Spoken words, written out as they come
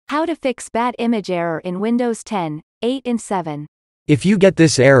How to fix bad image error in Windows 10, 8 and 7. If you get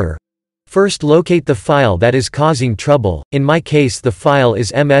this error, first locate the file that is causing trouble. In my case the file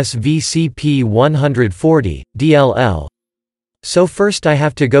is msvcp140, DLL. So first I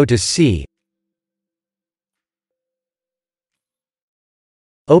have to go to C.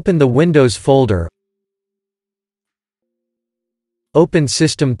 Open the Windows folder. Open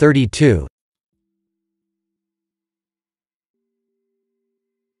System32.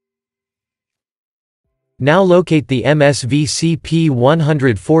 Now locate the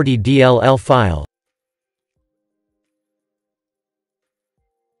msvcp140 DLL file.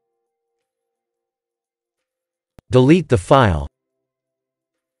 Delete the file.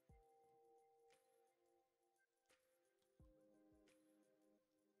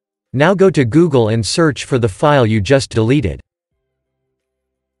 Now go to Google and search for the file you just deleted.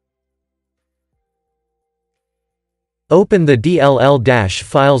 Open the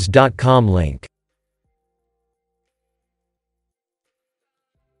dll-files.com link.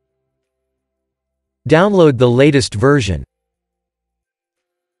 Download the latest version.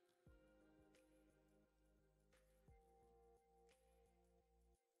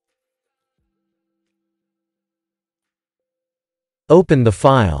 Open the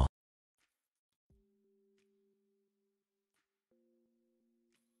file.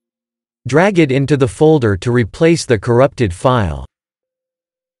 Drag it into the folder to replace the corrupted file.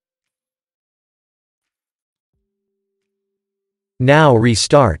 Now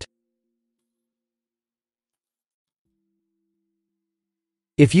restart.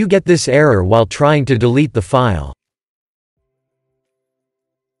 If you get this error while trying to delete the file,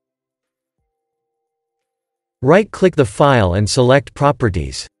 right-click the file and select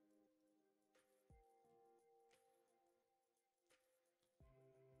Properties.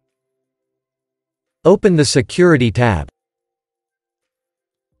 Open the Security tab.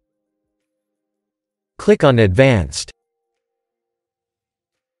 Click on Advanced.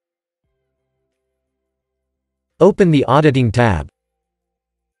 Open the Auditing tab.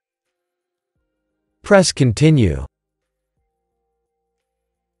 Press Continue.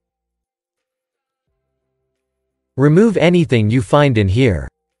 Remove anything you find in here.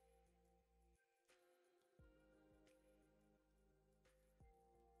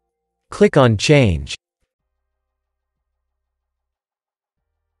 Click on Change.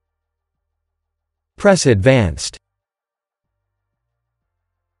 Press Advanced.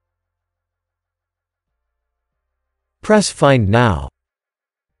 Press Find Now.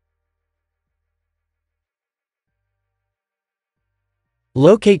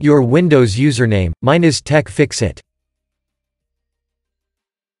 Locate your Windows username, mine is TechFixit.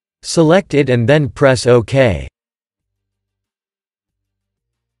 Select it and then press OK.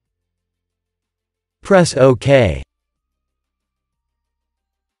 Press OK.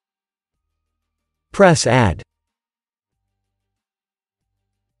 Press Add.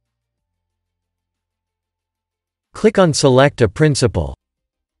 Click on Select a Principal.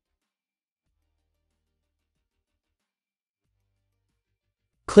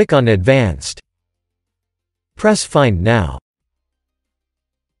 Click on Advanced. Press Find Now.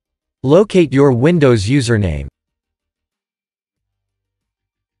 Locate your Windows username.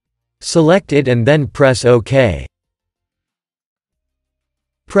 Select it and then press OK.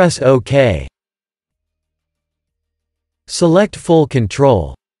 Press OK. Select Full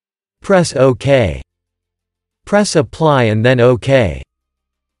Control. Press OK. Press Apply and then OK.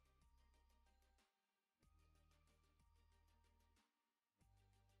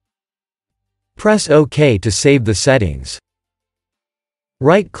 Press OK to save the settings.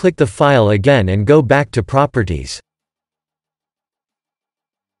 Right-click the file again and go back to Properties.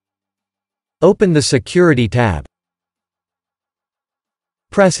 Open the Security tab.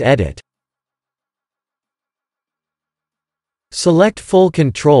 Press Edit. Select Full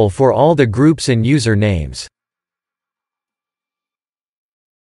Control for all the groups and user names.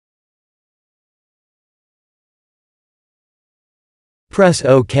 Press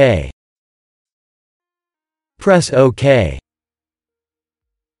OK. Press OK.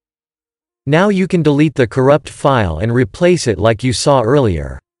 Now you can delete the corrupt file and replace it like you saw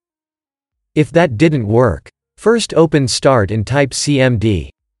earlier. If that didn't work, first open Start and type cmd.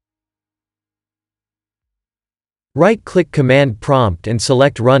 Right-click Command Prompt and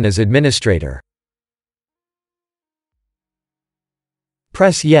select Run as Administrator.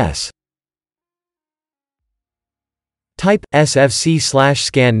 Press Yes. Type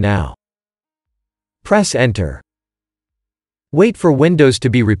sfc/scan now. Press Enter. Wait for Windows to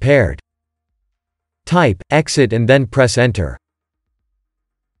be repaired. Type Exit and then press Enter.